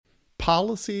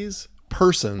policies,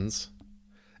 persons,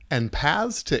 and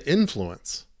paths to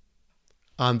influence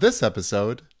on this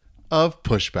episode of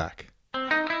Pushback.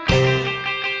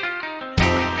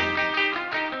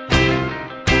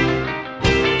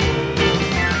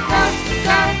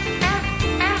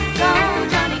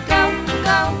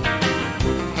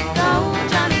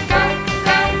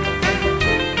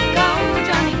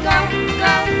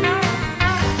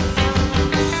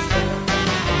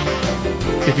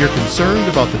 If you're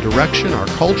concerned about the direction our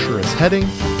culture is heading,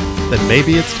 then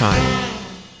maybe it's time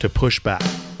to push back.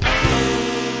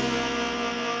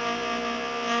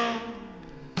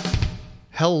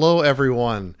 Hello,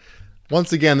 everyone.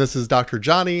 Once again, this is Dr.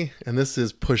 Jonny, and this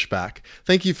is Pushback.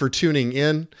 Thank you for tuning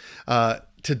in.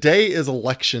 Today is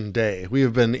election day. We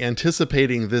have been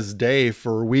anticipating this day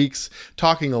for weeks,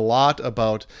 talking a lot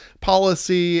about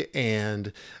policy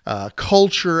and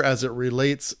culture as it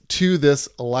relates to this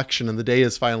election, and the day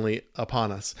is finally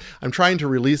upon us. I'm trying to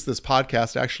release this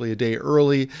podcast actually a day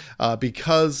early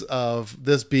because of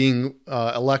this being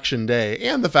election day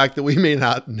and the fact that we may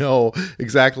not know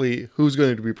exactly who's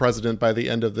going to be president by the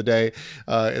end of the day.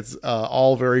 It's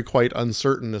all very quite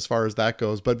uncertain as far as that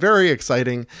goes, but very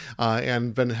exciting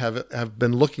and have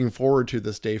been looking forward to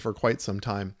this day for quite some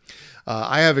time.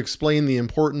 I have explained the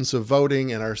importance of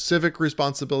voting and our civic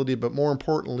responsibility, but more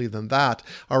importantly than that,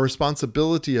 our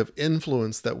responsibility of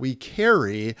influence that we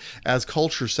carry as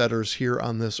culture setters here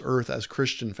on this earth as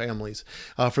Christian families.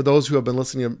 For those who have been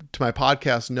listening to my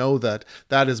podcast know that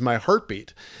that is my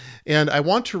heartbeat. And I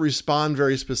want to respond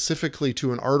very specifically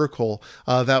to an article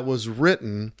that was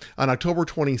written on October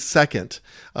 22nd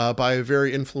by a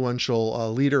very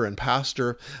influential leader and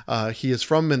pastor. He is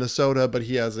from Minnesota, but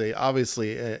he has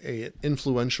obviously an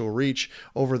influential reach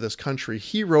over this country.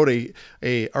 He wrote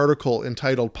a article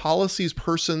entitled "Policies,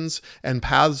 Persons, and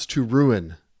Paths to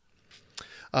Ruin."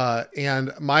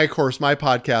 And my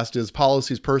podcast is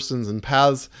Policies, Persons, and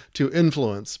Paths to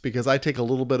Influence, because I take a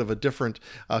little bit of a different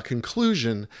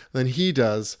conclusion than he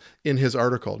does in his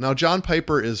article. Now, John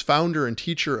Piper is founder and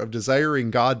teacher of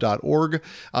DesiringGod.org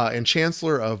and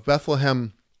chancellor of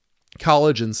Bethlehem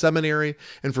College and Seminary,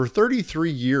 and for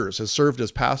 33 years has served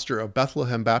as pastor of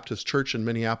Bethlehem Baptist Church in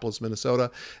Minneapolis,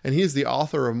 Minnesota, and he is the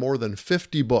author of more than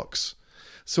 50 books.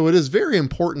 So it is very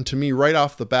important to me right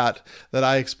off the bat that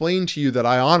I explain to you that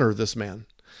I honor this man.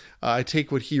 I take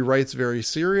what he writes very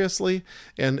seriously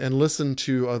and listen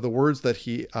to the words that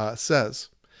he says.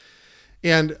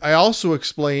 And I also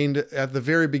explained at the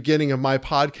very beginning of my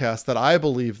podcast that I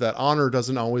believe that honor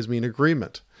doesn't always mean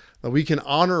agreement, that we can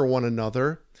honor one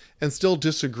another and still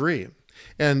disagree.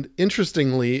 And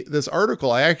interestingly, this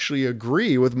article, I actually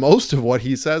agree with most of what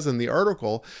he says in the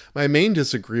article. My main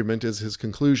disagreement is his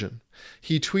conclusion.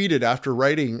 He tweeted after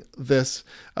writing this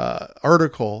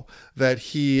article that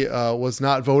he was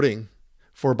not voting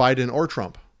for Biden or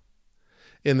Trump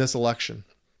in this election.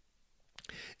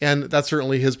 And that's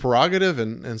certainly his prerogative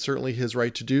and certainly his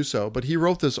right to do so. But he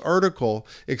wrote this article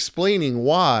explaining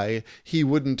why he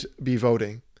wouldn't be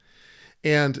voting.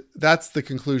 And that's the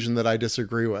conclusion that I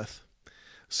disagree with.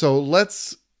 So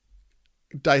let's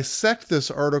dissect this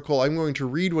article. I'm going to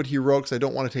read what he wrote because I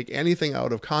don't want to take anything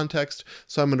out of context.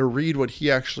 So I'm going to read what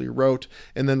he actually wrote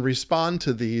and then respond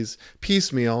to these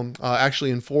piecemeal,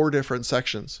 actually in 4 different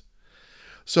sections.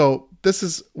 So this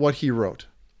is what he wrote.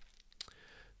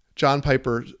 John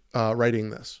Piper writing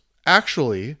this.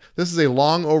 Actually, this is a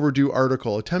long overdue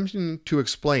article attempting to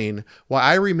explain why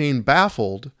I remain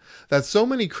baffled that so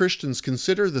many Christians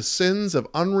consider the sins of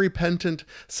unrepentant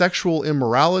sexual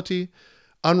immorality,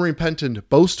 unrepentant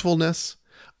boastfulness,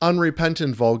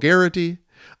 unrepentant vulgarity,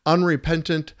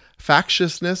 unrepentant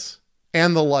factiousness,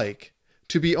 and the like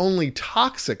to be only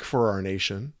toxic for our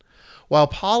nation, while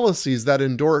policies that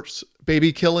endorse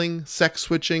baby killing, sex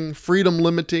switching, freedom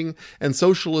limiting, and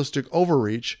socialistic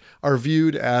overreach are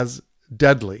viewed as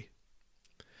deadly.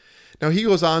 Now, he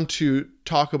goes on to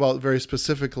talk about very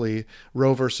specifically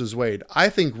Roe versus Wade. I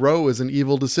think Roe is an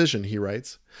evil decision, he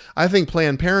writes. I think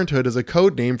Planned Parenthood is a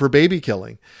code name for baby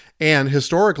killing, and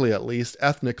historically at least,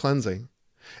 ethnic cleansing.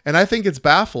 And I think it's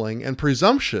baffling and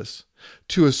presumptuous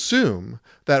to assume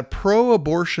that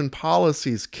pro-abortion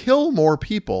policies kill more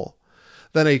people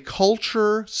than a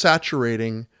culture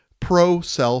saturating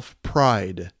pro-self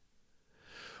pride.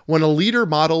 When a leader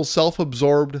models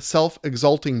self-absorbed,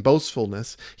 self-exalting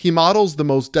boastfulness, he models the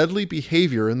most deadly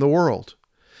behavior in the world.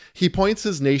 He points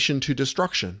his nation to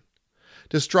destruction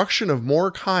of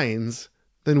more kinds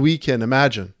than we can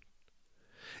imagine.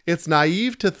 It's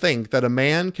naive to think that a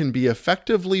man can be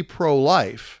effectively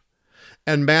pro-life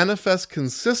and manifest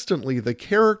consistently the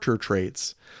character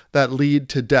traits that lead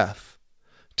to death,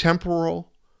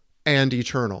 temporal and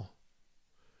eternal.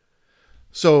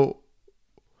 So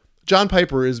John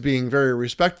Piper is being very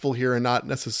respectful here and not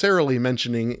necessarily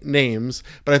mentioning names,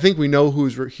 but I think we know who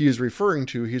he is referring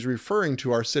to. He's referring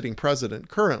to our sitting president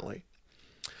currently.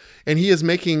 And he is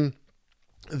making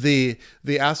the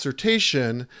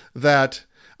assertion that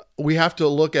we have to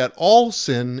look at all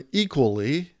sin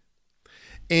equally,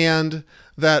 and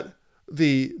that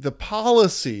the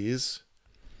policies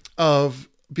of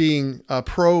being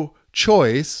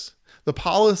pro-choice, the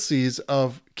policies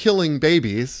of killing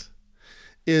babies,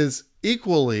 is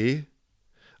equally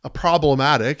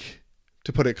problematic,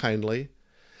 to put it kindly,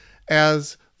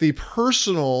 as the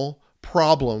personal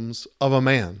problems of a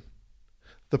man,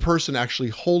 the person actually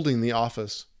holding the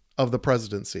office of the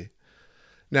presidency.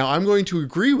 Now, I'm going to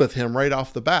agree with him right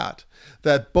off the bat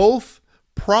that both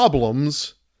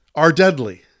problems are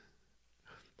deadly.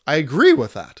 I agree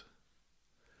with that.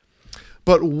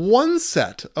 But one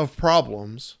set of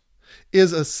problems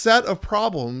is a set of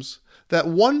problems that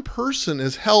one person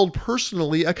is held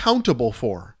personally accountable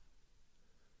for.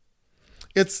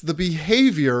 It's the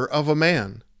behavior of a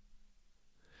man.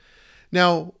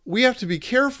 Now, we have to be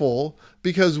careful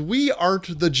because we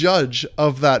aren't the judge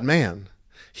of that man.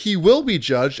 He will be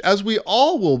judged, as we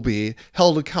all will be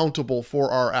held accountable for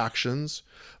our actions,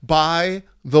 by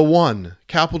the one,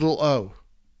 capital O.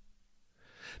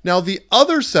 Now, the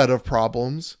other set of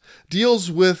problems deals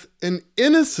with an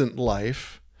innocent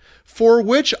life for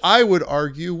which I would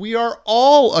argue we are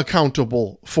all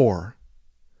accountable for.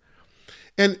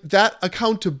 And that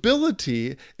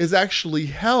accountability is actually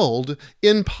held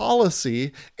in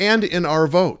policy and in our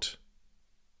vote.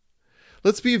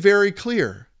 Let's be very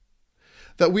clear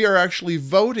that we are actually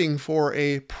voting for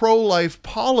a pro-life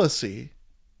policy.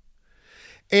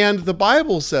 And the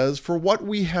Bible says, for what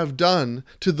we have done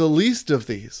to the least of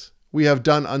these, we have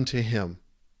done unto him.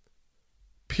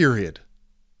 Period.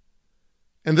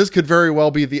 And this could very well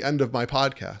be the end of my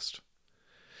podcast.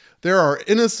 There are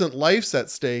innocent lives at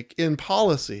stake in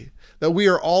policy that we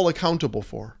are all accountable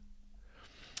for.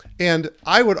 And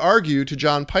I would argue to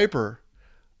John Piper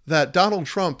that Donald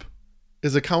Trump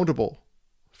is accountable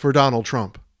for Donald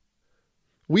Trump.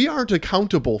 We aren't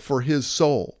accountable for his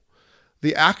soul,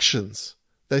 the actions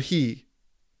that he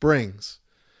brings.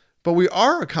 But we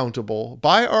are accountable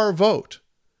by our vote,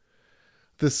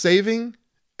 the saving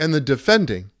and the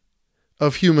defending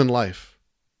of human life.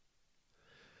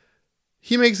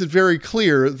 He makes it very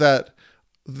clear that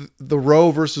the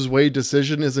Roe versus Wade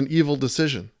decision is an evil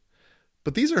decision.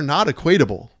 But these are not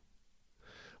equatable.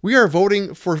 We are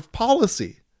voting for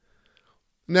policy.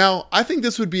 Now, I think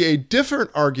this would be a different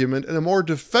argument and a more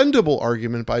defendable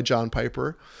argument by John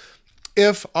Piper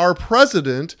if our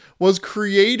president was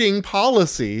creating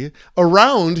policy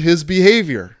around his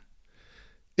behavior.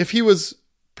 If he was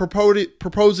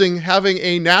proposing having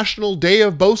a national day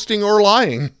of boasting or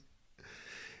lying.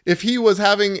 If he was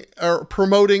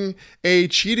promoting a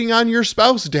cheating on your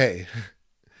spouse day.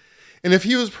 And if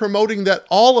he was promoting that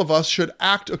all of us should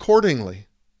act accordingly,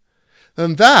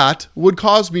 then that would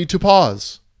cause me to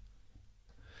pause.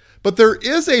 But there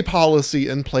is a policy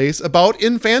in place about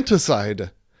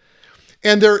infanticide.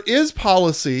 And there is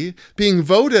policy being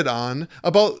voted on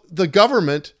about the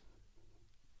government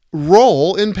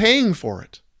role in paying for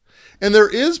it. And there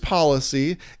is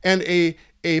policy and a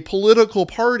political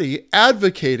party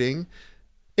advocating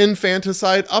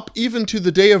infanticide up even to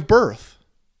the day of birth.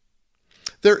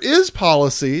 There is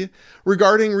policy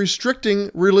regarding restricting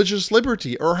religious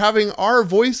liberty or having our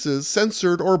voices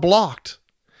censored or blocked.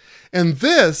 And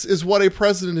this is what a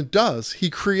president does. He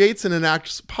creates and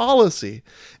enacts policy.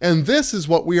 And this is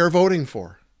what we are voting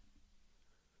for.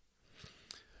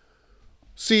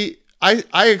 See, I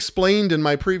explained in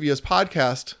my previous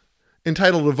podcast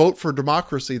entitled A Vote for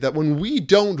Democracy that when we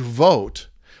don't vote,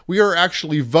 we are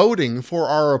actually voting for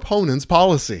our opponent's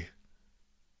policy.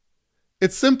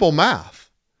 It's simple math.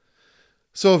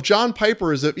 So if John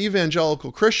Piper is an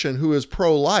evangelical Christian who is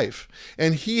pro-life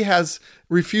and he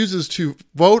refuses to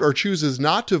vote or chooses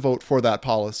not to vote for that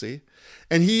policy,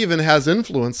 and he even has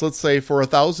influence, let's say for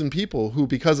 1,000 people who,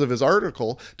 because of his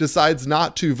article, decides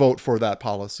not to vote for that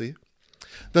policy,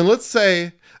 then let's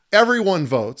say everyone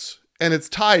votes and it's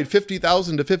tied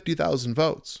 50,000 to 50,000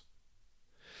 votes.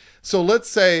 So let's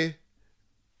say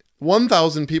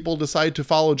 1,000 people decide to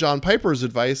follow John Piper's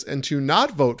advice and to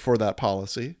not vote for that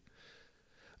policy.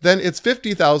 Then it's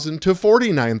 50,000 to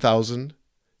 49,000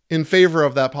 in favor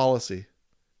of that policy.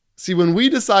 See, when we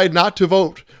decide not to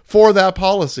vote for that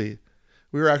policy,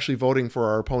 we are actually voting for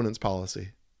our opponent's policy.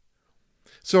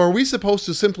 So are we supposed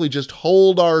to simply just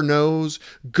hold our nose,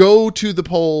 go to the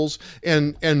polls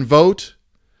and vote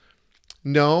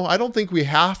No, I don't think we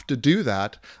have to do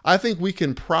that. I think we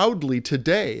can proudly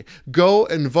today go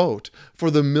and vote for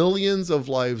the millions of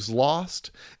lives lost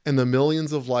and the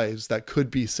millions of lives that could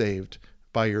be saved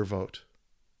by your vote.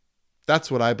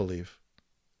 That's what I believe.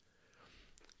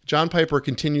 John Piper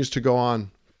continues to go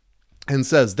on and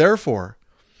says, therefore,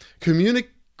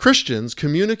 Christians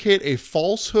communicate a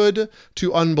falsehood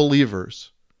to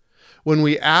unbelievers when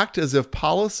we act as if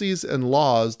policies and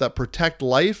laws that protect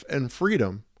life and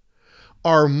freedom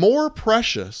are more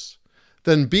precious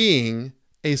than being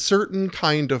a certain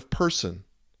kind of person.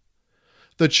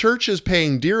 The church is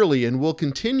paying dearly and will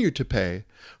continue to pay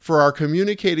for our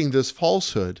communicating this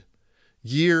falsehood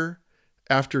year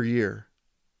after year.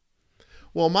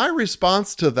 Well, my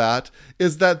response to that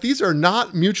is that these are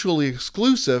not mutually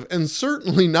exclusive and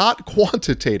certainly not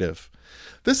quantitative.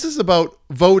 This is about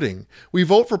voting. We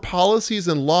vote for policies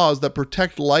and laws that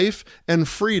protect life and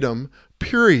freedom,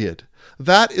 period.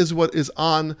 That is what is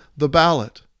on the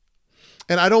ballot.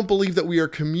 And I don't believe that we are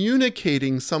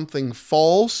communicating something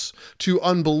false to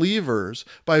unbelievers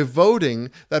by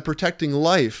voting that protecting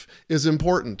life is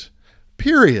important,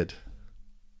 period.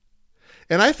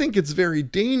 And I think it's very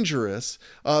dangerous,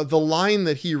 the line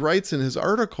that he writes in his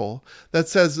article that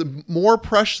says more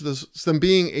precious than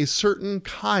being a certain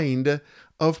kind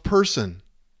of person.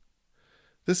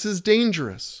 This is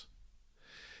dangerous.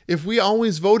 If we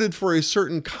always voted for a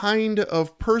certain kind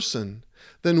of person,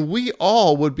 then we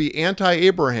all would be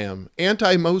anti-Abraham,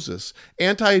 anti-Moses,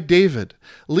 anti-David,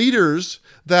 leaders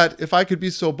that, if I could be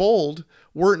so bold,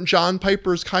 weren't John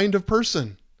Piper's kind of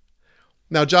person.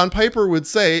 Now, John Piper would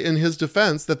say in his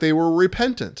defense that they were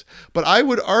repentant, but I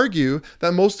would argue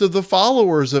that most of the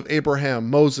followers of Abraham,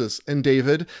 Moses, and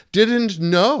David didn't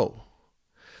know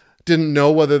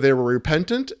whether they were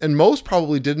repentant, and most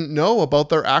probably didn't know about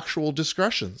their actual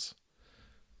discretions.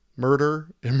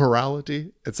 Murder,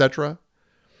 immorality, etc.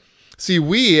 See,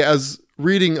 we, as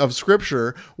reading of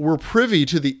Scripture, were privy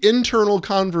to the internal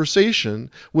conversation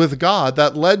with God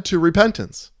that led to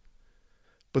repentance.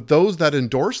 But those that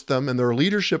endorsed them and their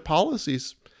leadership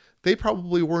policies, they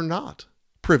probably were not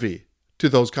privy to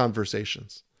those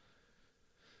conversations.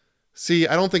 See,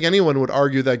 I don't think anyone would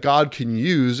argue that God can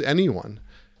use anyone,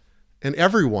 and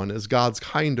everyone is God's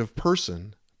kind of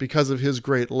person because of his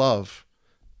great love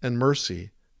and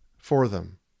mercy for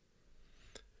them.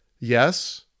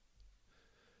 Yes,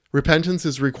 repentance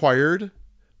is required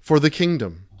for the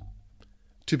kingdom,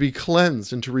 to be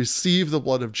cleansed and to receive the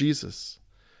blood of Jesus.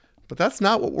 But that's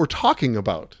not what we're talking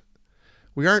about.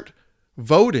 We aren't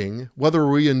voting whether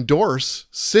we endorse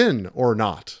sin or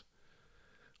not.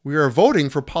 We are voting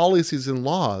for policies and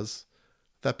laws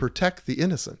that protect the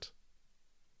innocent.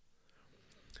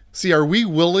 See, are we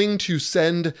willing to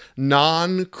send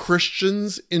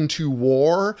non-Christians into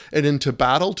war and into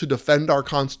battle to defend our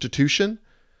Constitution?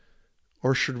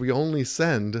 Or should we only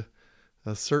send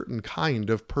a certain kind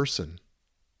of person?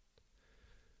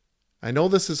 I know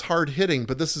this is hard-hitting,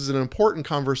 but this is an important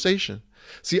conversation.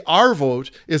 See, our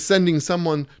vote is sending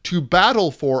someone to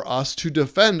battle for us to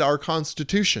defend our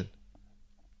Constitution.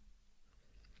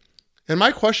 And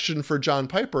my question for John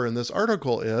Piper in this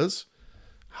article is,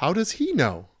 how does he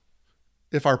know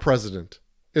if our president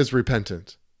is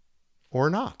repentant or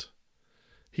not?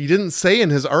 He didn't say in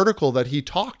his article that he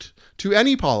talked to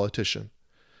any politician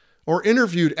or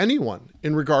interviewed anyone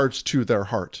in regards to their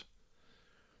heart.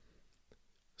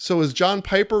 So is John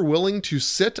Piper willing to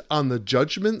sit on the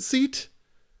judgment seat?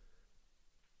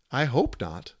 I hope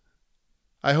not.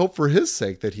 I hope for his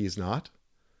sake that he's not.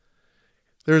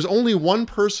 There's only one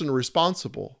person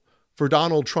responsible for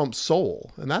Donald Trump's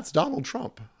soul, and that's Donald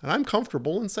Trump. And I'm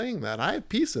comfortable in saying that. I have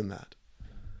peace in that.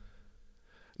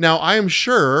 Now, I am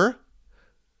sure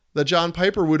that John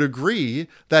Piper would agree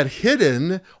that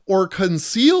hidden or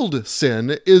concealed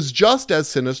sin is just as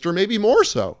sinister, maybe more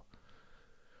so.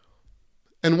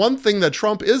 And one thing that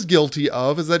Trump is guilty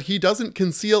of is that he doesn't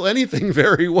conceal anything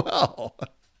very well.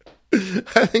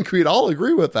 I think we'd all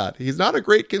agree with that. He's not a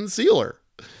great concealer.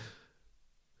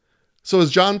 So is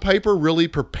John Piper really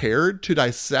prepared to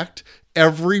dissect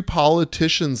every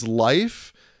politician's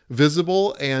life,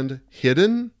 visible and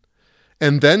hidden,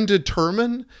 and then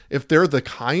determine if they're the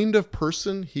kind of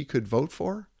person he could vote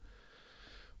for?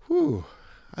 Whew,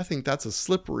 I think that's a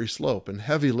slippery slope and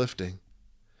heavy lifting.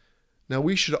 Now,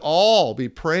 we should all be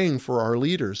praying for our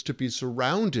leaders to be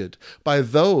surrounded by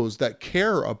those that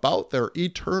care about their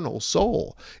eternal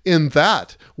soul. In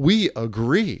that, we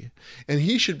agree. And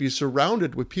he should be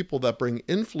surrounded with people that bring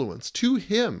influence to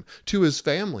him, to his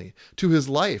family, to his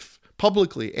life,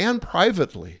 publicly and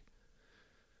privately.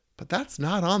 But that's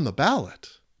not on the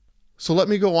ballot. So let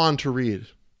me go on to read.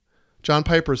 John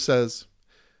Piper says,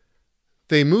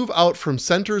 They move out from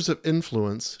centers of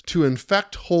influence to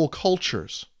infect whole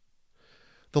cultures.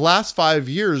 The last 5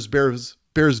 years bears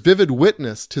vivid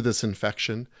witness to this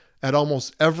infection at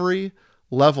almost every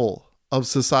level of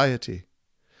society.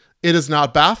 It is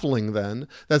not baffling, then,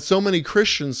 that so many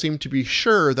Christians seem to be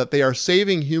sure that they are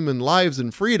saving human lives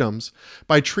and freedoms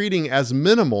by treating as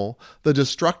minimal the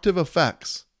destructive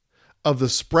effects of the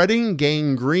spreading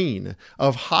gangrene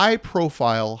of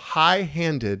high-profile,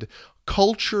 high-handed,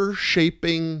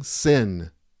 culture-shaping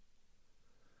sin.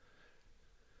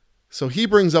 So he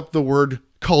brings up the word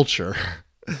culture.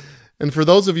 And for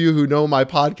those of you who know my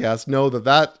podcast, know that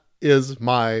that is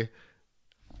my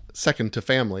second to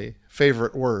family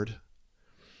favorite word.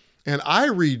 And I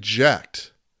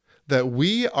reject that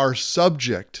we are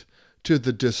subject to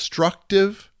the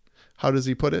destructive, how does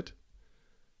he put it?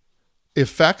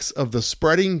 Effects of the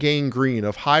spreading gangrene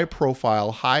of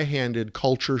high-profile, high-handed,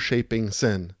 culture-shaping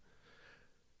sin.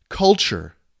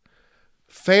 Culture,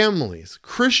 families,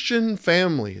 Christian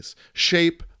families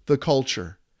shape the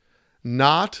culture,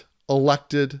 not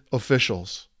elected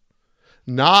officials,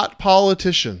 not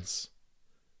politicians.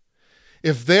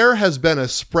 If there has been a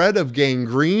spread of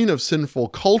gangrene of sinful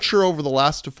culture over the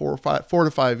last 4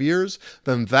 to 5 years,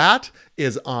 then that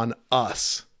is on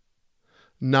us,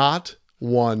 not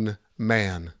one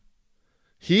man.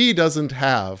 He doesn't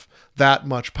have that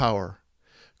much power.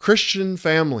 Christian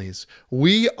families,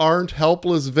 we aren't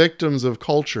helpless victims of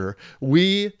culture.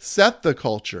 We set the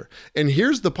culture. And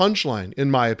here's the punchline, in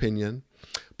my opinion.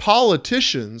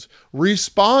 Politicians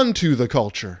respond to the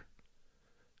culture.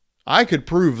 I could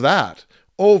prove that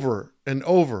over and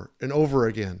over and over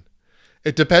again.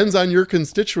 It depends on your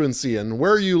constituency and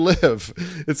where you live.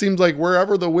 It seems like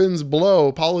wherever the winds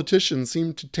blow, politicians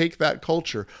seem to take that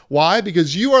culture. Why?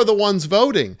 Because you are the ones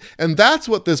voting. And that's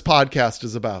what this podcast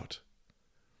is about.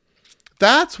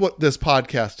 That's what this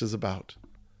podcast is about.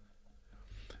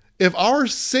 If our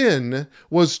sin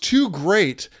was too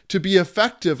great to be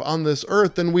effective on this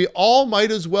earth, then we all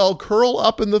might as well curl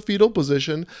up in the fetal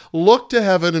position, look to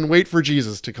heaven, and wait for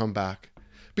Jesus to come back.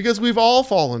 Because we've all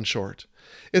fallen short.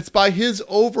 It's by his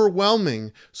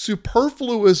overwhelming,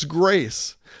 superfluous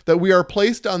grace that we are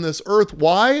placed on this earth.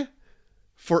 Why?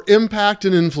 For impact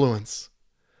and influence.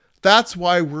 That's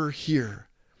why we're here.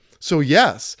 So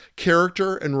yes,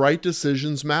 character and right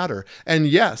decisions matter. And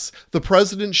yes, the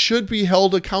president should be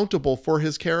held accountable for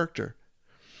his character.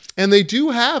 And they do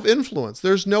have influence,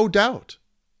 there's no doubt.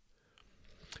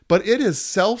 But it is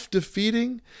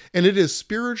self-defeating and it is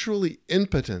spiritually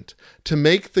impotent to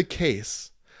make the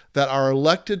case that our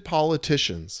elected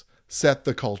politicians set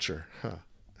the culture.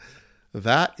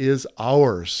 That is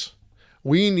ours.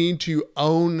 We need to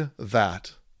own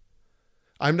that.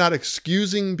 I'm not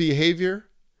excusing behavior.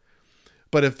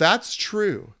 But if that's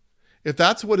true, if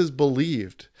that's what is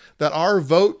believed, that our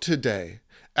vote today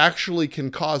actually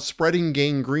can cause spreading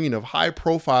gangrene of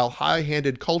high-profile,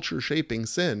 high-handed, culture-shaping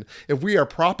sin, if we are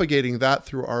propagating that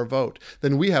through our vote,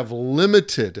 then we have a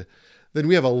limited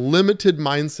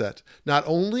mindset, not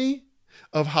only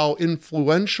of how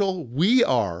influential we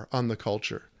are on the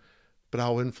culture, but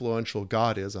how influential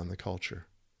God is on the culture,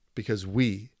 because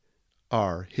we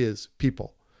are his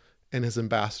people and his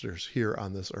ambassadors here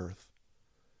on this earth.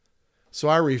 So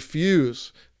I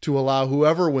refuse to allow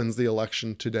whoever wins the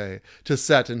election today to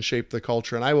set and shape the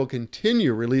culture. And I will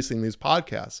continue releasing these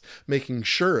podcasts, making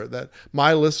sure that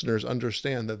my listeners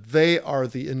understand that they are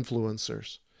the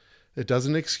influencers. It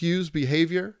doesn't excuse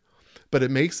behavior, but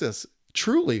it makes us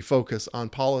truly focus on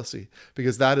policy,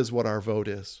 because that is what our vote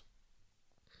is.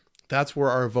 That's where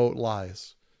our vote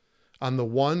lies, on the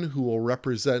one who will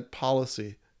represent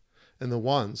policy and the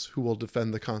ones who will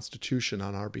defend the Constitution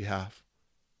on our behalf.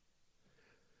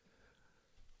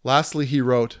 Lastly, he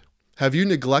wrote, "Have you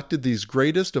neglected these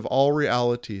greatest of all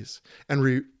realities and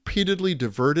repeatedly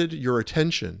diverted your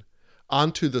attention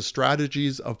onto the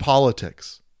strategies of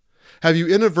politics? Have you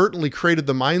inadvertently created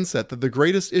the mindset that the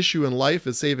greatest issue in life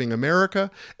is saving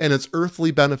America and its earthly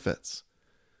benefits?"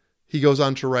 He goes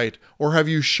on to write, "Or have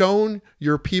you shown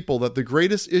your people that the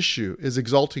greatest issue is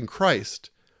exalting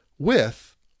Christ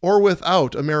with or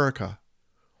without America?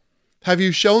 Have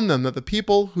you shown them that the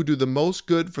people who do the most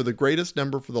good for the greatest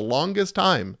number for the longest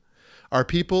time are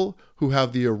people who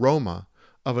have the aroma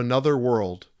of another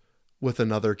world with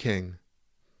another king?"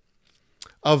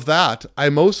 Of that, I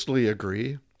mostly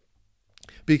agree,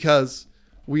 because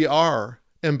we are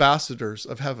ambassadors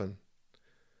of heaven.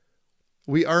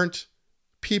 We aren't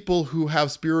people who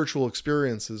have spiritual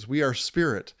experiences. We are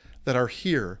spirit that are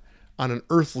here on an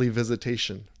earthly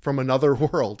visitation from another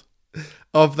world.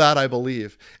 Of that I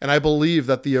believe. And I believe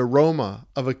that the aroma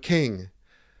of a king,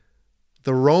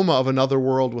 The Roma of another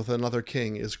world with another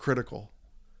king is critical.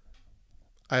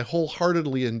 I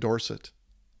wholeheartedly endorse it.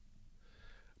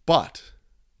 But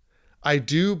I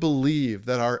do believe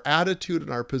that our attitude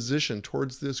and our position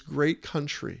towards this great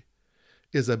country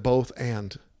is a both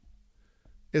and.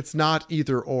 It's not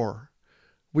either or.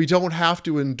 We don't have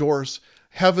to endorse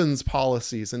heaven's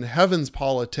policies and heaven's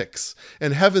politics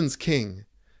and heaven's king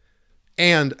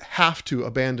and have to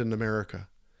abandon America.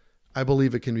 I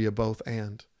believe it can be a both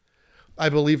and. I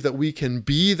believe that we can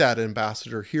be that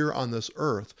ambassador here on this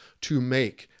earth to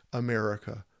make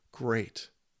America great.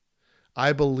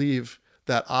 I believe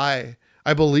that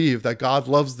God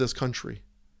loves this country.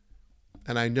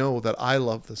 And I know that I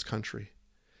love this country.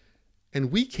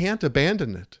 And we can't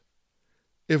abandon it.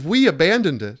 If we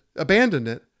abandon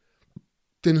it,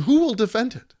 then who will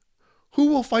defend it? Who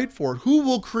will fight for it? Who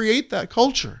will create that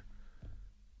culture?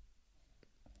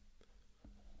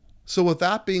 So with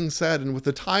that being said, and with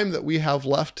the time that we have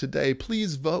left today,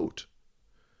 please vote.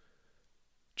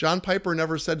 John Piper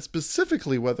never said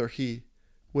specifically whether he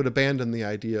would abandon the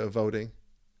idea of voting.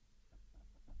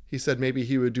 He said maybe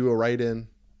he would do a write-in.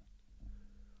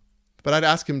 But I'd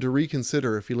ask him to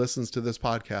reconsider, if he listens to this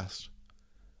podcast,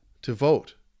 to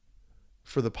vote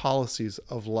for the policies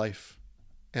of life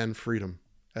and freedom,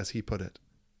 as he put it.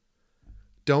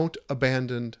 Don't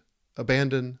abandon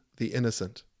the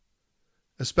innocent.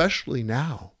 Especially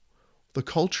now, the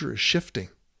culture is shifting.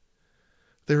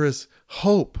 There is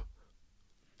hope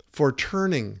for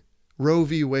turning Roe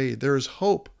v. Wade. There is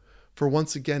hope for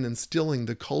once again instilling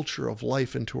the culture of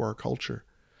life into our culture.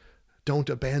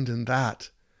 Don't abandon that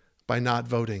by not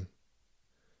voting.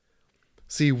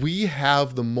 See, we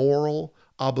have the moral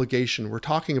obligation. We're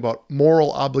talking about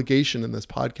moral obligation in this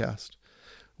podcast.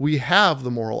 We have the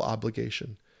moral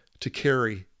obligation to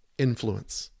carry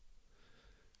influence.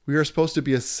 We are supposed to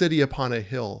be a city upon a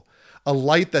hill, a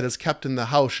light that is kept in the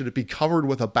house. Should it be covered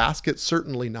with a basket?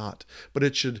 Certainly not. But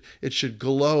it should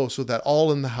glow so that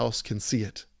all in the house can see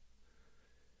it.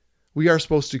 We are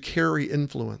supposed to carry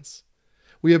influence.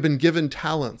 We have been given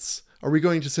talents. Are we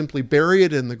going to simply bury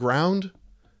it in the ground?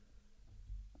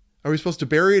 Are we supposed to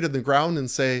bury it in the ground and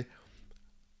say,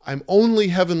 I'm only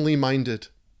heavenly minded.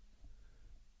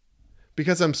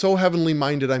 Because I'm so heavenly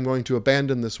minded, I'm going to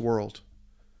abandon this world.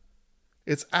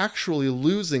 It's actually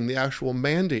losing the actual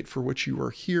mandate for which you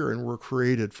are here and were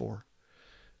created for.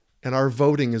 And our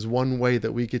voting is one way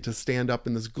that we get to stand up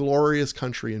in this glorious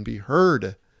country and be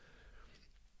heard.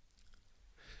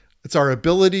 It's our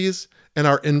abilities and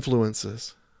our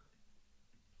influences.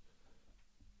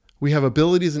 We have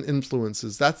abilities and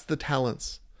influences. That's the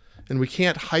talents. And we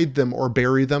can't hide them or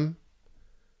bury them.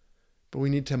 But we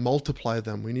need to multiply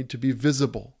them. We need to be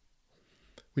visible.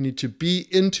 We need to be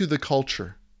into the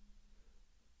culture.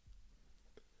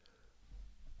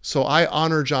 So I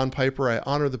honor John Piper. I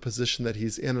honor the position that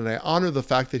he's in. And I honor the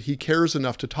fact that he cares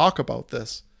enough to talk about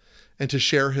this and to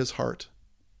share his heart.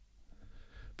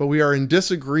 But we are in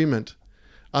disagreement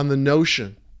on the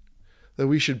notion that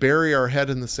we should bury our head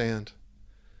in the sand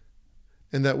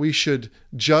and that we should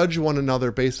judge one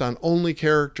another based on only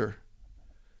character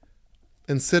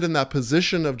and sit in that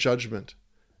position of judgment,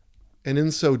 and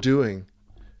in so doing,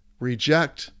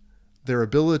 reject their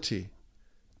ability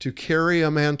to carry a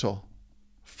mantle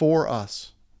for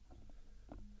us.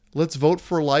 Let's vote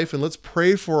for life and let's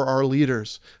pray for our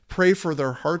leaders. Pray for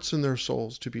their hearts and their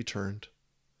souls to be turned.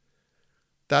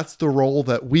 That's the role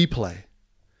that we play.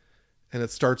 And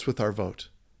it starts with our vote.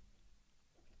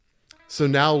 So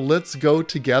now let's go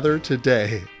together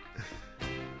today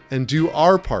and do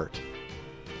our part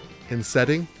in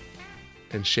setting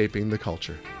and shaping the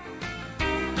culture.